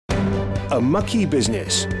A Mucky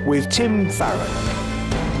Business with Tim Farron.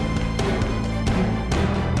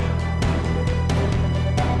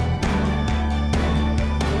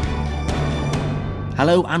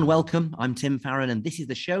 Hello and welcome. I'm Tim Farron, and this is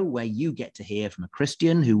the show where you get to hear from a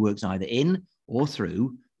Christian who works either in or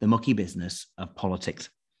through the mucky business of politics.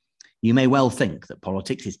 You may well think that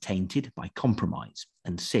politics is tainted by compromise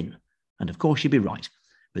and sin, and of course you'd be right.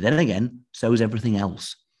 But then again, so is everything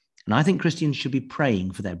else. And I think Christians should be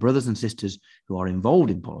praying for their brothers and sisters who are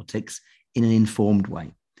involved in politics in an informed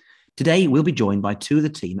way. Today, we'll be joined by two of the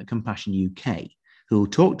team at Compassion UK, who will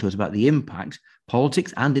talk to us about the impact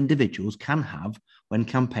politics and individuals can have when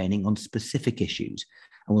campaigning on specific issues.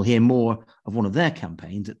 And we'll hear more of one of their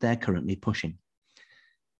campaigns that they're currently pushing.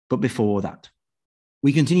 But before that,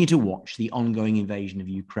 we continue to watch the ongoing invasion of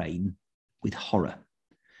Ukraine with horror.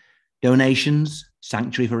 Donations,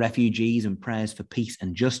 sanctuary for refugees, and prayers for peace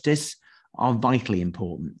and justice are vitally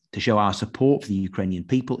important to show our support for the Ukrainian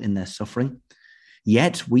people in their suffering.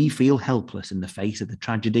 Yet we feel helpless in the face of the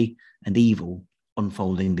tragedy and evil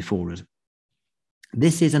unfolding before us.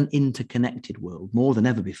 This is an interconnected world more than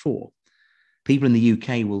ever before. People in the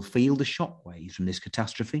UK will feel the shockwaves from this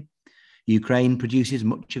catastrophe. Ukraine produces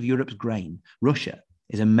much of Europe's grain. Russia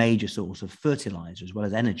is a major source of fertilizer as well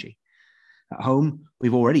as energy. At home,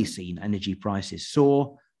 we've already seen energy prices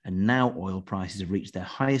soar, and now oil prices have reached their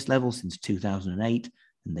highest level since 2008,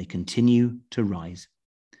 and they continue to rise.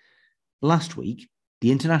 Last week,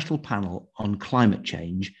 the International Panel on Climate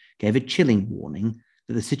Change gave a chilling warning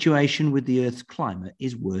that the situation with the Earth's climate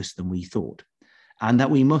is worse than we thought, and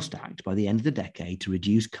that we must act by the end of the decade to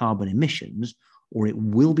reduce carbon emissions, or it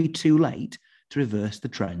will be too late to reverse the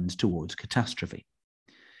trends towards catastrophe.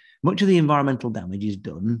 Much of the environmental damage is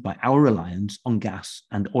done by our reliance on gas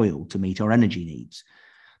and oil to meet our energy needs.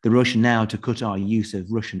 The rush now to cut our use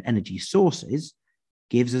of Russian energy sources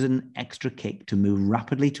gives us an extra kick to move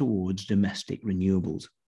rapidly towards domestic renewables.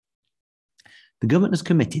 The government has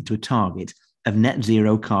committed to a target of net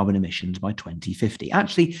zero carbon emissions by 2050.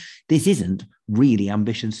 Actually, this isn't really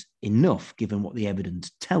ambitious enough given what the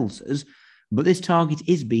evidence tells us, but this target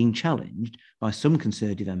is being challenged by some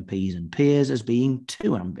Conservative MPs and peers as being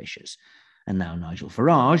too ambitious. And now Nigel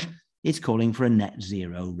Farage is calling for a net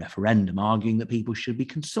zero referendum, arguing that people should be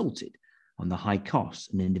consulted on the high costs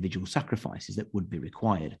and individual sacrifices that would be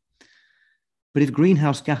required. But if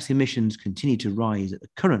greenhouse gas emissions continue to rise at the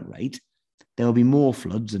current rate, there will be more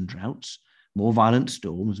floods and droughts, more violent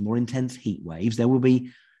storms, more intense heat waves. There will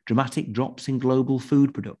be dramatic drops in global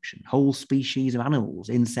food production. Whole species of animals,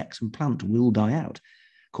 insects and plants will die out,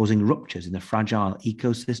 causing ruptures in the fragile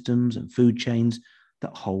ecosystems and food chains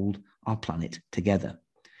that hold our planet together.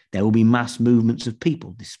 There will be mass movements of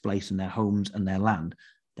people displaced from their homes and their land.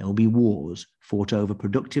 There will be wars fought over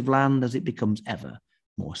productive land as it becomes ever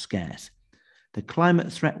more scarce. The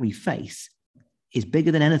climate threat we face is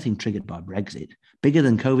bigger than anything triggered by Brexit, bigger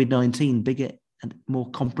than COVID-19, bigger and more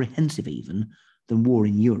comprehensive even than war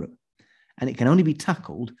in Europe. And it can only be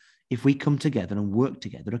tackled if we come together and work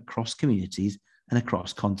together across communities and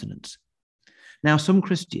across continents. Now, some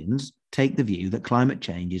Christians take the view that climate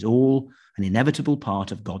change is all an inevitable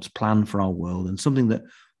part of God's plan for our world and something that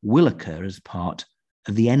will occur as part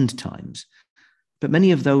of the end times. But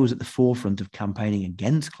many of those at the forefront of campaigning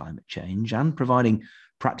against climate change and providing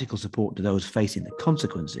practical support to those facing the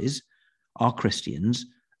consequences are Christians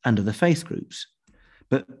and other faith groups.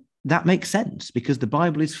 But that makes sense because the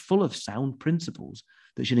Bible is full of sound principles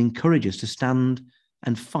that should encourage us to stand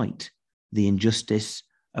and fight the injustice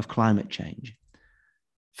of climate change.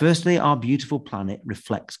 Firstly, our beautiful planet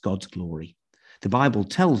reflects God's glory. The Bible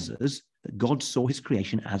tells us that God saw his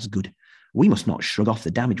creation as good. We must not shrug off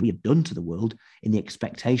the damage we have done to the world in the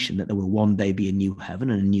expectation that there will one day be a new heaven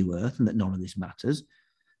and a new earth and that none of this matters.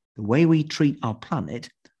 The way we treat our planet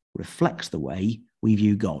reflects the way we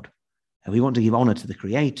view God. If we want to give honor to the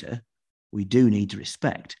Creator, we do need to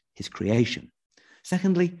respect his creation.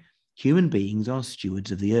 Secondly, human beings are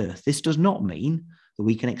stewards of the earth. This does not mean that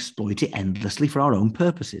we can exploit it endlessly for our own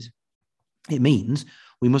purposes. It means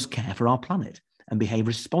we must care for our planet and behave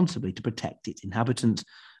responsibly to protect its inhabitants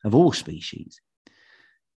of all species.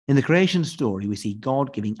 In the creation story, we see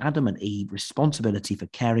God giving Adam and Eve responsibility for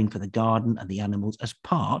caring for the garden and the animals as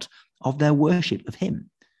part of their worship of him.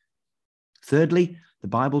 Thirdly, the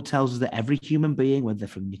Bible tells us that every human being, whether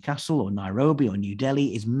from Newcastle or Nairobi or New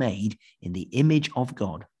Delhi, is made in the image of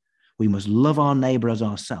God. We must love our neighbor as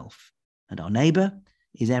ourselves, and our neighbor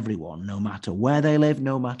is everyone, no matter where they live,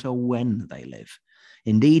 no matter when they live.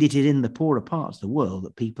 Indeed, it is in the poorer parts of the world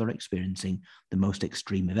that people are experiencing the most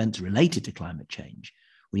extreme events related to climate change.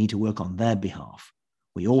 We need to work on their behalf.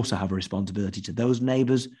 We also have a responsibility to those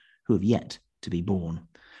neighbours who have yet to be born.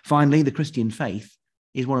 Finally, the Christian faith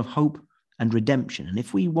is one of hope and redemption. And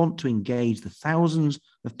if we want to engage the thousands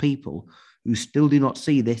of people who still do not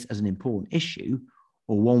see this as an important issue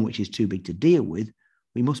or one which is too big to deal with,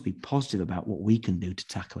 we must be positive about what we can do to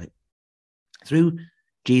tackle it. Through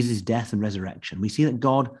Jesus' death and resurrection, we see that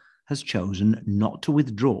God has chosen not to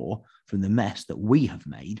withdraw from the mess that we have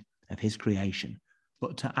made of his creation,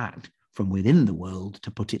 but to act from within the world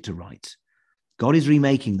to put it to rights. God is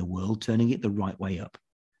remaking the world, turning it the right way up.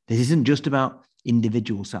 This isn't just about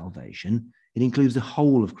individual salvation. It includes the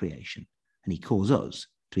whole of creation, and he calls us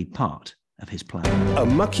to be part of his plan. A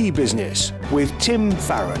Mucky Business with Tim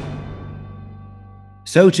Farron.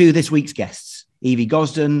 So to this week's guests, Evie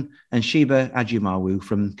Gosden and Sheba Ajumawu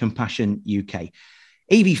from Compassion UK.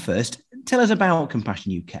 Evie, first, tell us about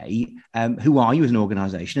Compassion UK. Who are you as an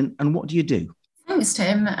organisation and what do you do? Thanks,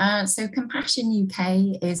 Tim. So Compassion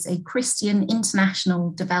UK is a Christian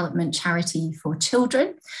international development charity for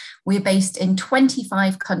children. We're based in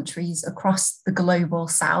 25 countries across the global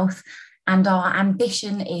south, and our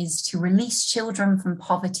ambition is to release children from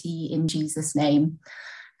poverty in Jesus' name.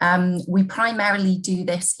 We primarily do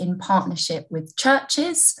this in partnership with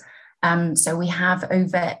churches. So we have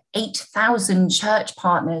over 8,000 church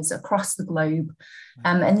partners across the globe.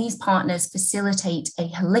 And these partners facilitate a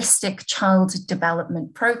holistic child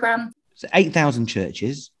development program. So 8,000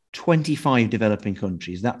 churches, 25 developing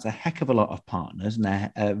countries. That's a heck of a lot of partners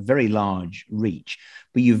and a very large reach.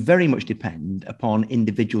 But you very much depend upon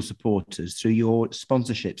individual supporters through your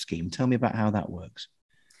sponsorship scheme. Tell me about how that works.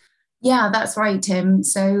 Yeah, that's right, Tim.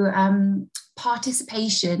 So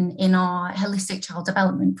participation in our Holistic Child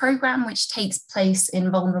Development Programme, which takes place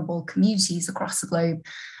in vulnerable communities across the globe,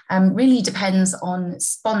 really depends on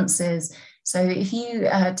sponsors. So if you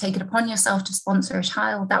take it upon yourself to sponsor a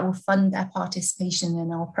child, that will fund their participation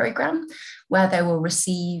in our programme, where they will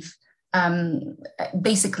receive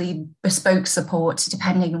basically bespoke support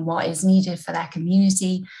depending on what is needed for their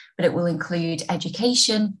community, but it will include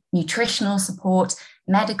education, nutritional support,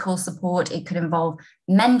 medical support. It could involve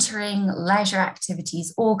mentoring, leisure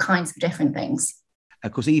activities, all kinds of different things.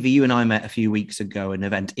 Of course, Evie, you and I met a few weeks ago at an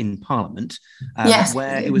event in Parliament yes.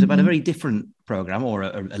 where it was about a very different programme or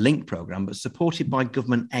a linked programme, but supported by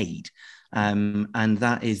government aid. And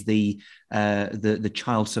that is the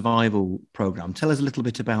Child Survival Programme. Tell us a little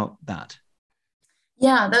bit about that.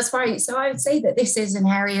 Yeah, that's right. So I would say that this is an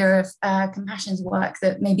area of Compassion's work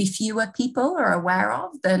that maybe fewer people are aware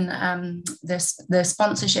of than the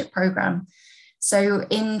sponsorship programme. So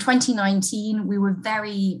in 2019, we were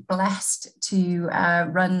very blessed to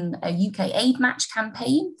run a UK Aid Match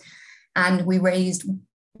campaign, and we raised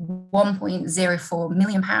 £1.04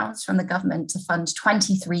 million from the government to fund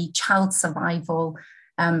 23 child survival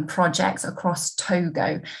projects across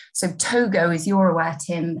Togo. So Togo, as you're aware,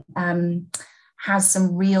 Tim, has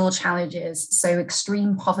some real challenges. So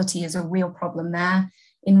extreme poverty is a real problem there.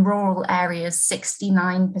 In rural areas,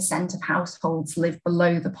 69% of households live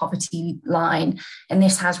below the poverty line, and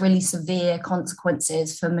this has really severe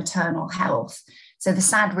consequences for maternal health. So the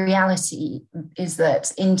sad reality is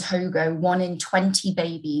that in Togo, 1 in 20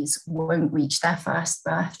 babies won't reach their first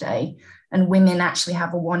birthday, and women actually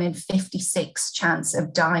have a 1 in 56 chance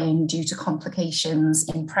of dying due to complications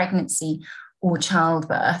in pregnancy or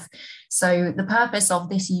childbirth. So the purpose of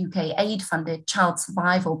this UK aid-funded child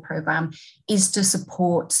survival programme is to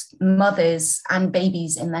support mothers and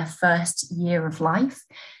babies in their first year of life.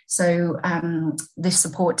 So this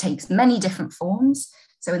support takes many different forms.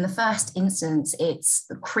 So in the first instance, it's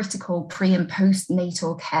the critical pre- and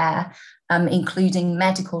postnatal care, including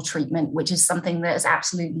medical treatment, which is something that is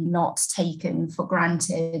absolutely not taken for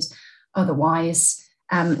granted otherwise.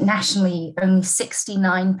 Nationally, only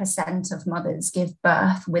 69% of mothers give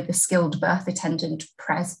birth with a skilled birth attendant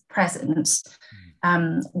present,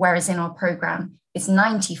 whereas in our programme, it's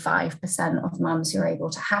 95% of mums who are able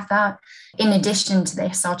to have that. In addition to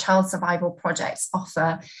this, our child survival projects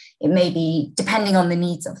offer, it may be, depending on the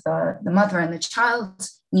needs of the mother and the child,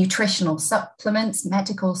 nutritional supplements,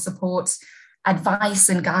 medical support, advice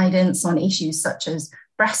and guidance on issues such as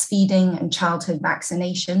breastfeeding and childhood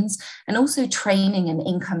vaccinations, and also training and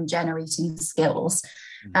income generating skills.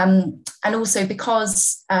 And also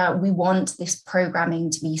because we want this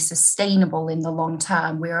programming to be sustainable in the long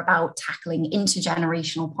term, we're about tackling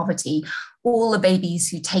intergenerational poverty. All the babies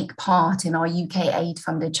who take part in our UK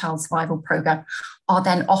aid-funded child survival programme are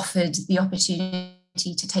then offered the opportunity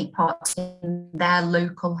to take part in their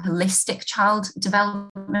local holistic child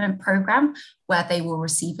development programme, where they will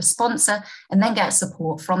receive a sponsor and then get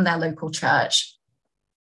support from their local church.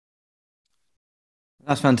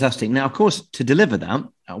 That's fantastic. Now, of course, to deliver that,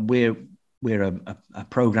 we're we're a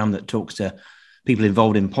program that talks to people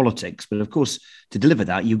involved in politics. But of course, to deliver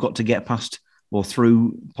that, you've got to get past or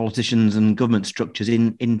through politicians and government structures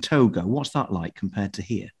in Togo. What's that like compared to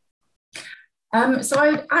here? So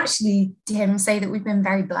I would actually, Tim, say that we've been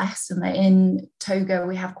very blessed and that in Togo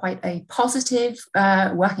we have quite a positive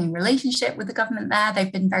working relationship with the government there.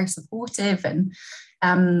 They've been very supportive,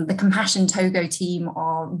 and the Compassion Togo team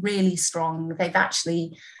are really strong. They've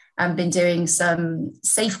actually been doing some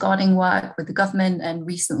safeguarding work with the government, and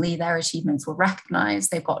recently their achievements were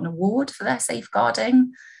recognised. They've got an award for their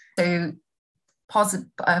safeguarding. So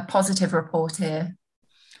positive report here.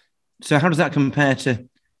 So how does that compare to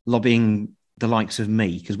lobbying the likes of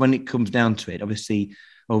me? Because when it comes down to it, obviously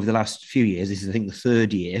over the last few years, this is I think the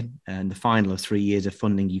third year and the final of 3 years of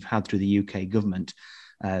funding you've had through the UK government,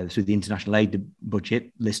 through the international aid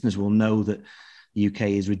budget. Listeners will know that the UK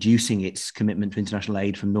is reducing its commitment to international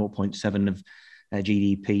aid from 0.7% of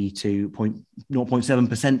GDP to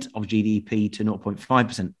 0.7% of GDP to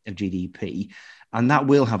 0.5% of GDP. And that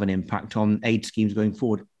will have an impact on aid schemes going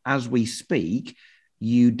forward. As we speak,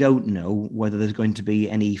 you don't know whether there's going to be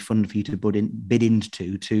any fund for you to bid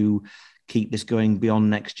into to keep this going beyond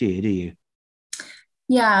next year, do you?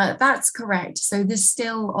 Yeah, that's correct. So there's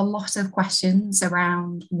still a lot of questions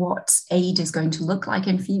around what aid is going to look like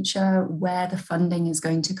in future, where the funding is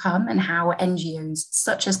going to come, and how NGOs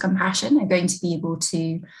such as Compassion are going to be able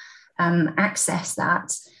to access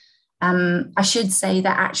that. I should say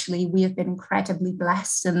that actually we have been incredibly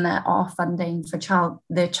blessed in that our funding for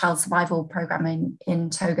the child survival programme in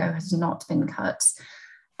Togo has not been cut.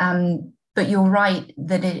 But you're right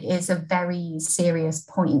that it is a very serious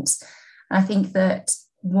point. I think that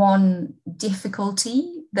one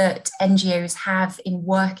difficulty that NGOs have in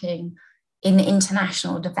working in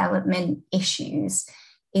international development issues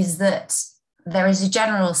is that there is a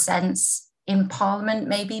general sense in Parliament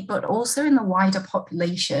maybe, but also in the wider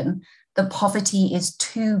population, that poverty is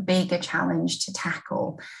too big a challenge to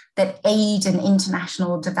tackle, that aid and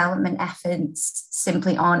international development efforts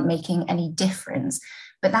simply aren't making any difference.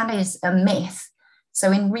 But that is a myth.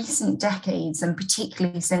 So in recent decades, and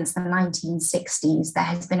particularly since the 1960s, there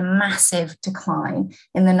has been a massive decline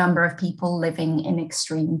in the number of people living in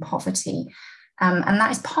extreme poverty. And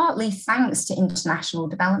that is partly thanks to international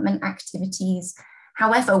development activities.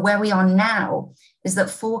 However, where we are now is that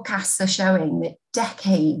forecasts are showing that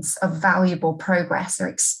decades of valuable progress are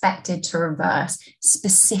expected to reverse,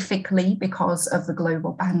 specifically because of the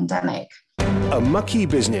global pandemic. A Mucky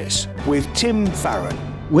Business with Tim Farron.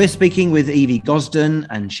 We're speaking with Evie Gosden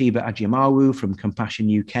and Sheba Ajiamawu from Compassion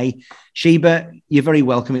UK. Sheba, you're very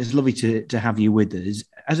welcome. It's lovely to have you with us.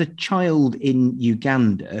 As a child in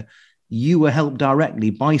Uganda, you were helped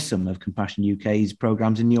directly by some of Compassion UK's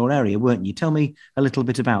programmes in your area, weren't you? Tell me a little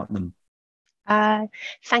bit about them.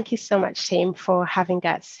 Thank you so much, Tim, for having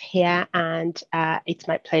us here. And it's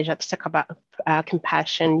my pleasure to talk about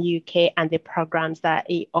Compassion UK and the programs that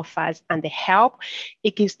it offers and the help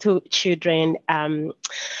it gives to children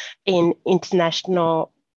in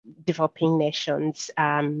international developing nations.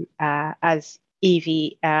 As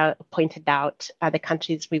Evie pointed out, the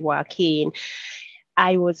countries we work in,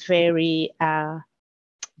 I was very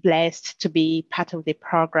blessed to be part of the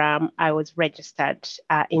program. I was registered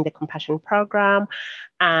in the Compassion program,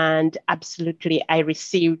 and absolutely I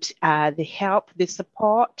received the help, the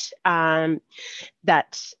support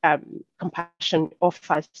that Compassion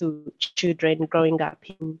offers to children growing up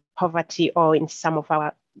in poverty or in some of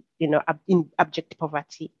our, in abject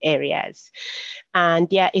poverty areas. And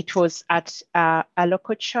yeah, it was at a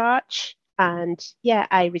local church, and yeah,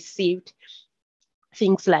 I received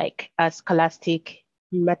things like scholastic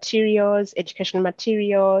materials, education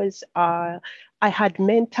materials. I had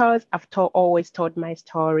mentors. I've always told my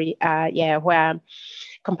story, where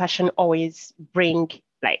Compassion always bring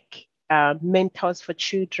mentors for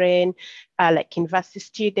children, like university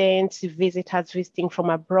students, visitors visiting from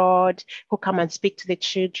abroad who come and speak to the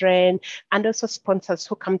children, and also sponsors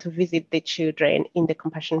who come to visit the children in the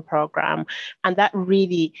Compassion program. And that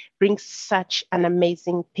really brings such an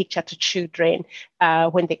amazing picture to children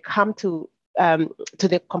when they come to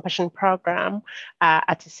the Compassion program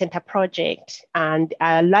at a center project, and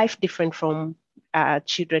life different from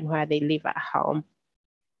children where they live at home.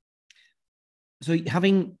 So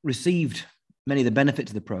having received many of the benefits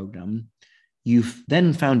of the program, you've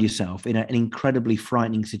then found yourself in an incredibly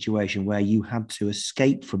frightening situation where you had to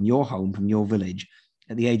escape from your home, from your village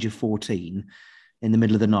at the age of 14 in the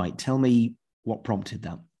middle of the night. Tell me what prompted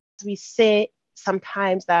that. We say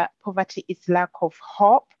sometimes that poverty is lack of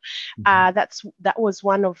hope. That was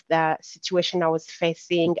one of the situation I was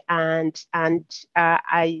facing, and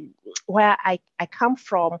where I come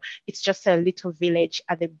from, it's just a little village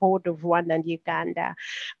at the border of Rwanda and Uganda,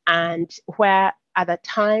 and where at the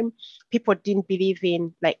time people didn't believe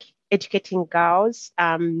in like educating girls,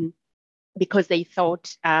 because they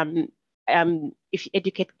thought if you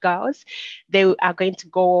educate girls, they are going to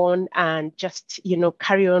go on and just,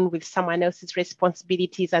 carry on with someone else's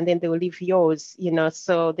responsibilities, and then they will leave yours,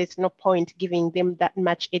 so there's no point giving them that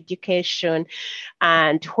much education.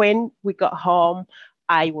 And when we got home,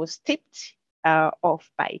 I was tipped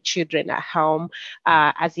off by children at home,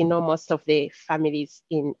 as you know, most of the families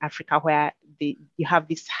in Africa where you have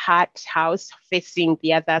this hut house facing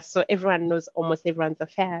the other, so everyone knows almost everyone's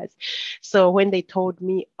affairs. So when they told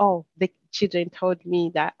me, the children told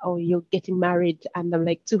me that, you're getting married, and I'm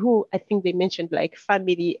like, to who? I think they mentioned like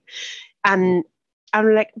family, and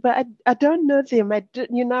I'm like, but I don't know them.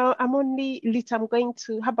 I'm only little. I'm going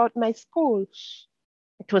to, how about my school?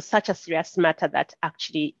 It was such a serious matter that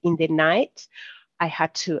actually in the night, I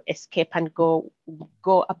had to escape and go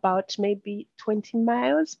about maybe 20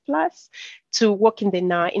 miles plus to walk in the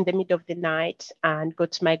middle of the night and go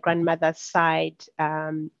to my grandmother's side,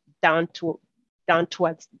 down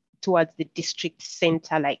towards the district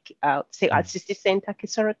center, like say our city center,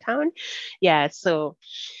 Kisoro town. Yeah, so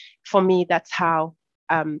for me, that's how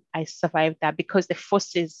I survived that, because the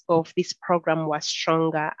forces of this program were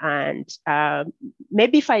stronger. And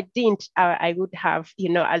maybe if I didn't, I would have,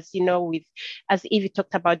 as Evie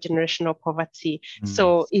talked about generational poverty.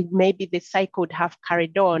 So maybe the cycle would have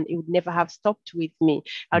carried on. It would never have stopped with me.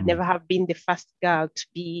 I would never have been the first girl to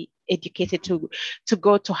be educated, to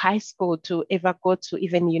go to high school, to ever go to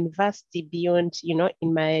even university beyond,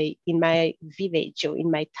 in my village or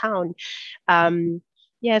in my town.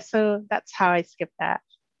 So that's how I escaped that.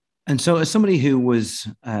 And so as somebody who was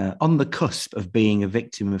on the cusp of being a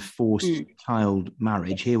victim of forced child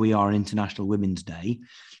marriage, here we are on International Women's Day,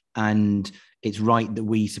 and it's right that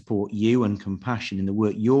we support you and Compassion in the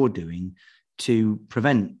work you're doing to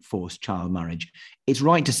prevent forced child marriage. It's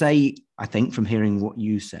right to say, I think, from hearing what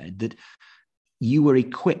you said, that you were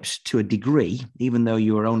equipped to a degree, even though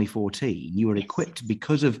you were only 14, you were equipped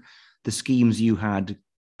because of the schemes you had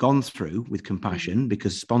gone through with Compassion,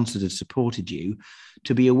 because sponsors had supported you,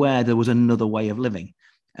 to be aware there was another way of living,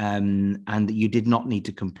 and that you did not need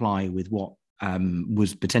to comply with what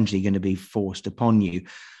was potentially going to be forced upon you.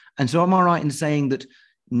 And so am I right in saying that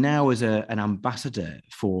now, as an ambassador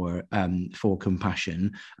for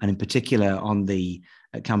Compassion, and in particular on the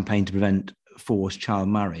campaign to prevent forced child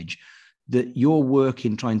marriage, that your work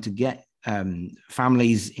in trying to get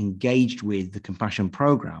families engaged with the Compassion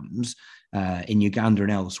programs in Uganda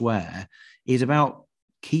and elsewhere is about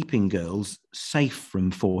keeping girls safe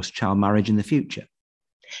from forced child marriage in the future?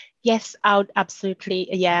 Yes, I would absolutely,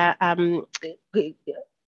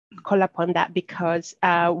 call upon that, because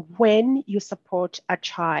when you support a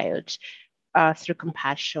child through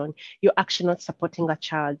Compassion, you're actually not supporting a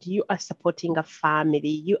child. You are supporting a family.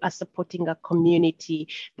 You are supporting a community,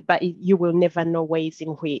 but you will never know ways in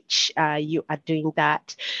which you are doing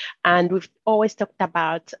that. And we've always talked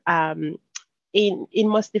about in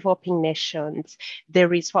most developing nations,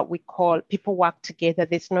 there is what we call people work together.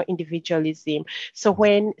 There's no individualism. So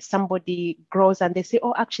when somebody grows and they say,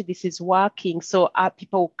 oh, actually, this is working, so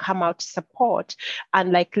people will come out to support.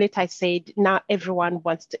 And like later I said, now everyone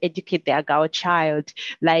wants to educate their girl child,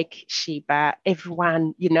 like Sheba,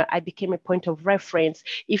 everyone, I became a point of reference.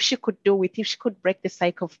 If she could do it, if she could break the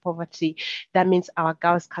cycle of poverty, that means our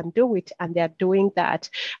girls can do it, and they're doing that.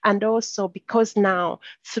 And also because now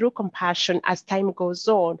through Compassion, as time goes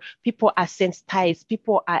on, people are sensitized,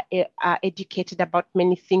 people are educated about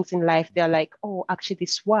many things in life. They're like, oh, actually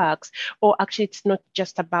this works. Or actually it's not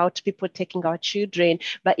just about people taking our children,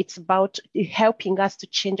 but it's about helping us to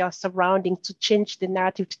change our surroundings, to change the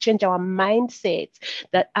narrative, to change our mindsets.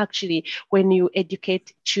 That actually when you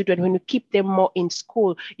educate children, when you keep them more in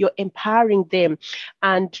school, you're empowering them.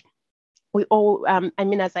 And we all,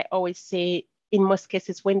 as I always say, in most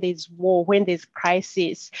cases, when there's war, when there's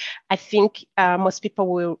crisis, I think most people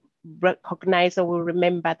will recognize or will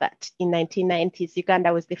remember that in 1990s,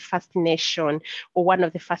 Uganda was the first nation, or one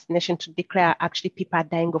of the first nations, to declare actually people are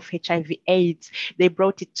dying of HIV/AIDS. They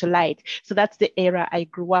brought it to light. So that's the era I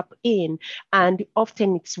grew up in. And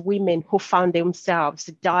often it's women who found themselves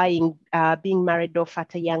dying, being married off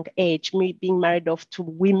at a young age, being married off to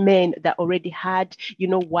women that already had,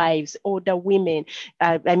 wives, older women,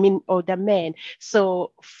 older men.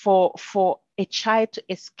 So for a child to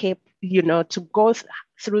escape, to go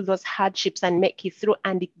through those hardships and make it through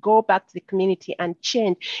and go back to the community and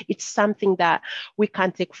change, it's something that we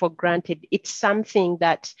can't take for granted. It's something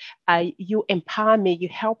that you empower me, you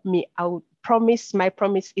help me. My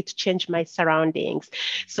promise is to change my surroundings.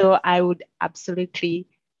 So I would absolutely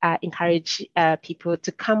encourage people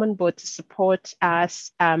to come on board to support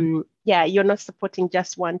us. You're not supporting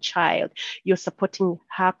just one child. You're supporting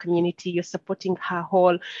her community. You're supporting her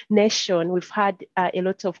whole nation. We've had a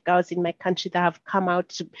lot of girls in my country that have come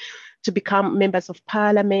out to become members of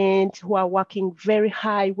parliament, who are working very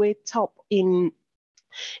high, way top in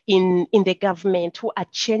the government, who are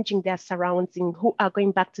changing their surroundings, who are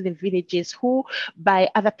going back to the villages, who by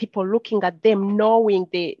other people looking at them, knowing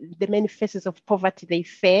the many faces of poverty they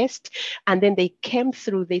faced, and then they came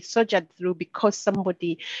through, they soldiered through because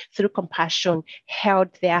somebody through compassion held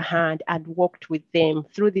their hand and walked with them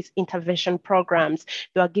through these intervention programs.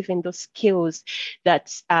 They were given those skills that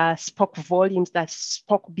spoke volumes, that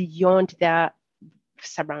spoke beyond their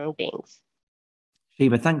surroundings.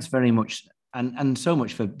 Shiva, thanks very much. And so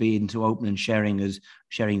much for being so open and sharing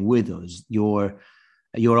with us your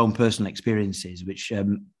own personal experiences, which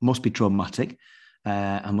must be traumatic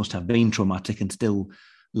and must have been traumatic and still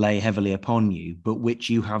lay heavily upon you, but which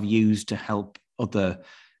you have used to help other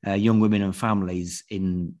young women and families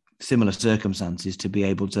in similar circumstances to be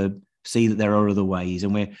able to see that there are other ways.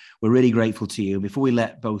 And we're really grateful to you. Before we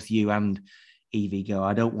let both you and Evie go,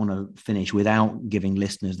 I don't want to finish without giving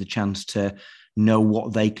listeners the chance to know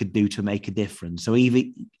what they could do to make a difference. So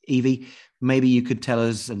Evie, maybe you could tell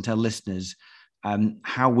us and tell listeners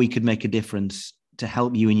how we could make a difference to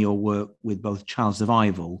help you in your work with both child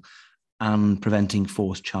survival and preventing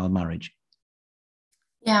forced child marriage.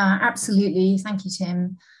 Yeah, absolutely. Thank you,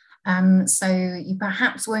 Tim. So you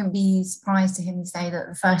perhaps won't be surprised to hear me say that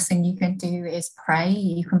the first thing you can do is pray.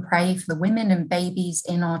 You can pray for the women and babies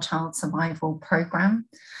in our child survival program.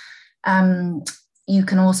 You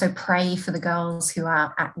can also pray for the girls who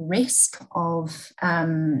are at risk of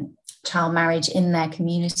child marriage in their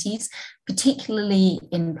communities, particularly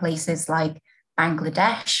in places like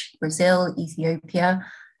Bangladesh, Brazil, Ethiopia,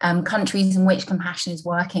 countries in which Compassion is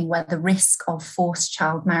working, where the risk of forced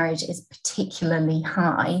child marriage is particularly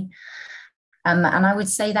high. And I would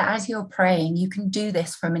say that as you're praying, you can do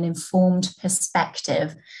this from an informed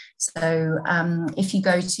perspective. So if you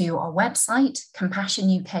go to our website,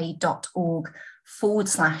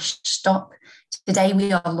 compassionuk.org/stop, today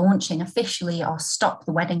we are launching officially our Stop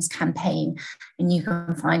the Weddings campaign, and you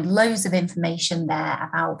can find loads of information there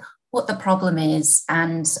about what the problem is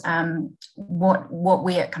and what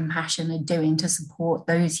we at Compassion are doing to support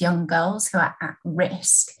those young girls who are at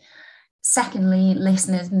risk. Secondly,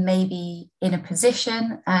 listeners may be in a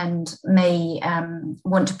position and may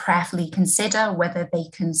want to prayerfully consider whether they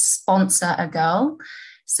can sponsor a girl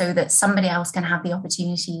so that somebody else can have the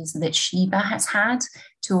opportunities that Shiva has had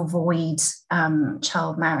to avoid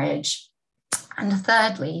child marriage. And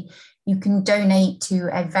thirdly, you can donate to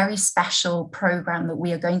a very special program that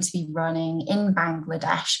we are going to be running in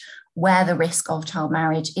Bangladesh, where the risk of child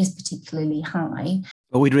marriage is particularly high.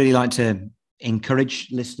 Well, we'd really like to encourage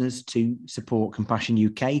listeners to support Compassion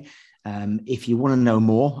UK. If you want to know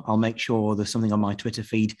more, I'll make sure there's something on my Twitter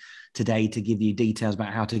feed today to give you details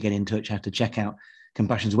about how to get in touch, how to check out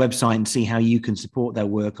Compassion's website and see how you can support their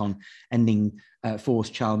work on ending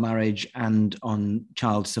forced child marriage and on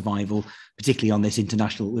child survival, particularly on this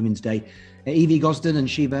International Women's Day. Evie Gosden and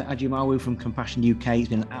Shiva Ajumawu from Compassion UK, it's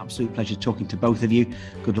been an absolute pleasure talking to both of you.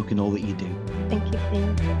 Good luck in all that you do. Thank you,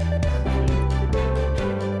 Tim.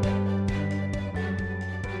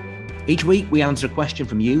 Each week, we answer a question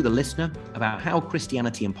from you, the listener, about how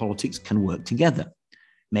Christianity and politics can work together.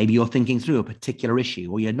 Maybe you're thinking through a particular issue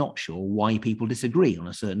or you're not sure why people disagree on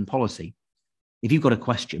a certain policy. If you've got a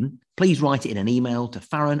question, please write it in an email to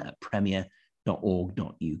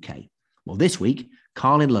farron@premier.org.uk. Well, this week,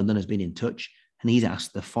 Carl in London has been in touch and he's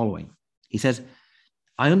asked the following. He says,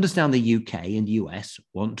 I understand the UK and US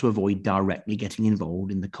want to avoid directly getting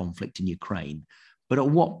involved in the conflict in Ukraine, but at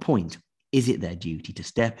what point is it their duty to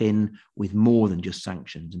step in with more than just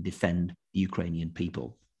sanctions and defend the Ukrainian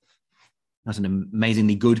people? That's an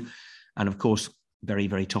amazingly good and, of course, very,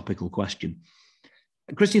 very topical question.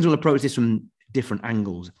 Christians will approach this from different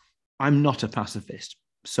angles. I'm not a pacifist.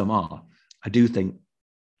 Some are. I do think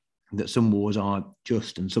that some wars are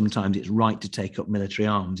just, and sometimes it's right to take up military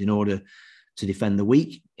arms in order to defend the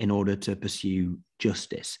weak, in order to pursue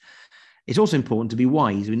justice. It's also important to be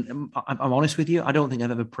wise. I mean, I'm honest with you, I don't think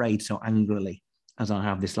I've ever prayed so angrily as I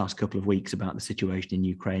have this last couple of weeks about the situation in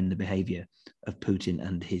Ukraine, the behavior of Putin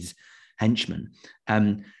and his henchmen.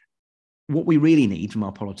 What we really need from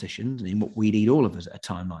our politicians, and what we need all of us at a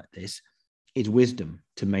time like this, is wisdom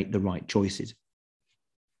to make the right choices.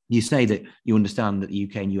 You say that you understand that the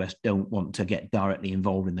UK and US don't want to get directly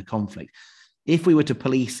involved in the conflict. If we were to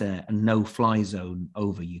police a no-fly zone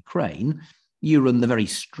over Ukraine, you run the very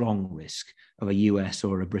strong risk of a US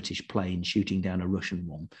or a British plane shooting down a Russian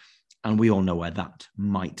one. And we all know where that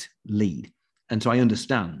might lead. And so I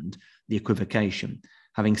understand the equivocation.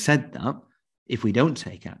 Having said that, if we don't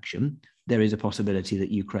take action, there is a possibility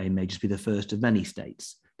that Ukraine may just be the first of many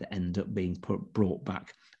states that end up being brought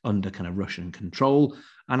back under kind of Russian control.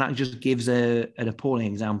 And that just gives an appalling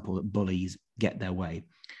example that bullies get their way,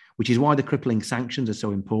 which is why the crippling sanctions are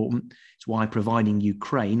so important. It's why providing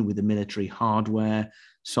Ukraine with the military hardware,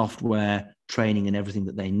 software, training and everything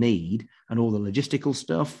that they need, and all the logistical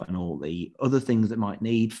stuff and all the other things that might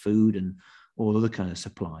need, food and all other kind of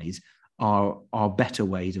supplies, are better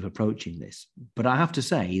ways of approaching this. But I have to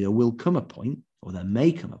say, there will come a point, or there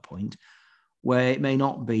may come a point, where it may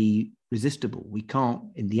not be resistible. We can't,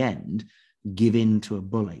 in the end, give in to a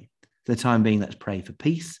bully. For the time being, let's pray for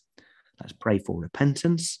peace, let's pray for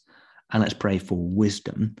repentance, and let's pray for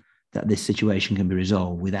wisdom that this situation can be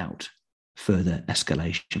resolved without further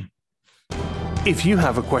escalation. If you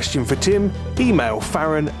have a question for Tim, email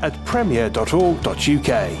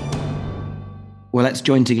farron@premier.org.uk. Well, let's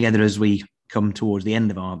join together as we come towards the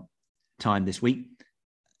end of our time this week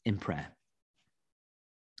in prayer.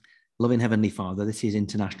 Loving Heavenly Father, this is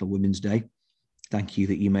International Women's Day. Thank you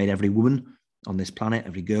that you made every woman on this planet,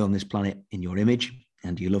 every girl on this planet in your image,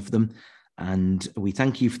 and you love them. And we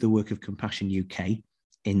thank you for the work of Compassion UK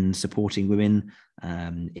in supporting women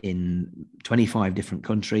in 25 different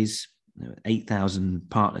countries, 8,000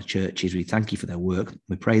 partner churches. We thank you for their work.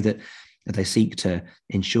 We pray that they seek to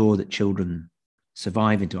ensure that children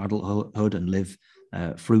survive into adulthood and live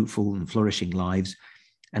fruitful and flourishing lives.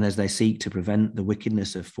 And as they seek to prevent the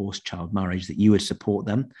wickedness of forced child marriage, that you would support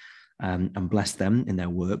them and bless them in their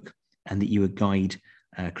work, and that you would guide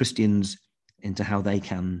Christians into how they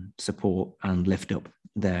can support and lift up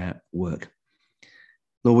their work.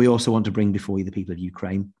 Lord, we also want to bring before you the people of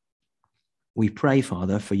Ukraine. We pray,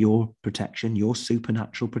 Father, for your protection, your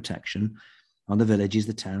supernatural protection on the villages,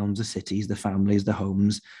 the towns, the cities, the families, the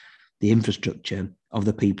homes, the infrastructure of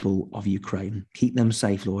the people of Ukraine. Keep them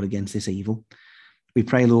safe, Lord, against this evil. We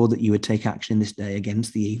pray, Lord, that you would take action in this day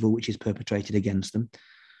against the evil which is perpetrated against them,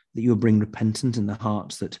 that you would bring repentance in the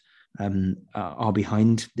hearts that are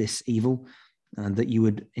behind this evil, and that you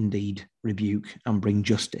would indeed rebuke and bring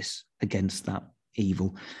justice against that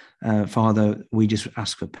evil. Father, we just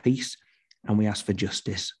ask for peace, and we ask for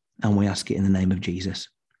justice, and we ask it in the name of Jesus.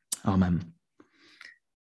 Amen.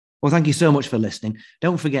 Well, thank you so much for listening.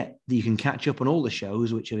 Don't forget that you can catch up on all the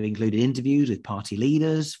shows, which have included interviews with party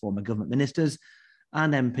leaders, former government ministers,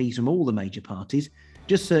 and MPs from all the major parties.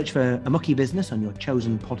 Just search for A Mucky Business on your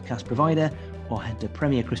chosen podcast provider, or head to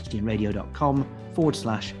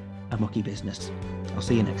premierchristianradio.com/A Mucky Business. I'll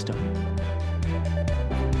see you next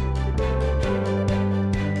time.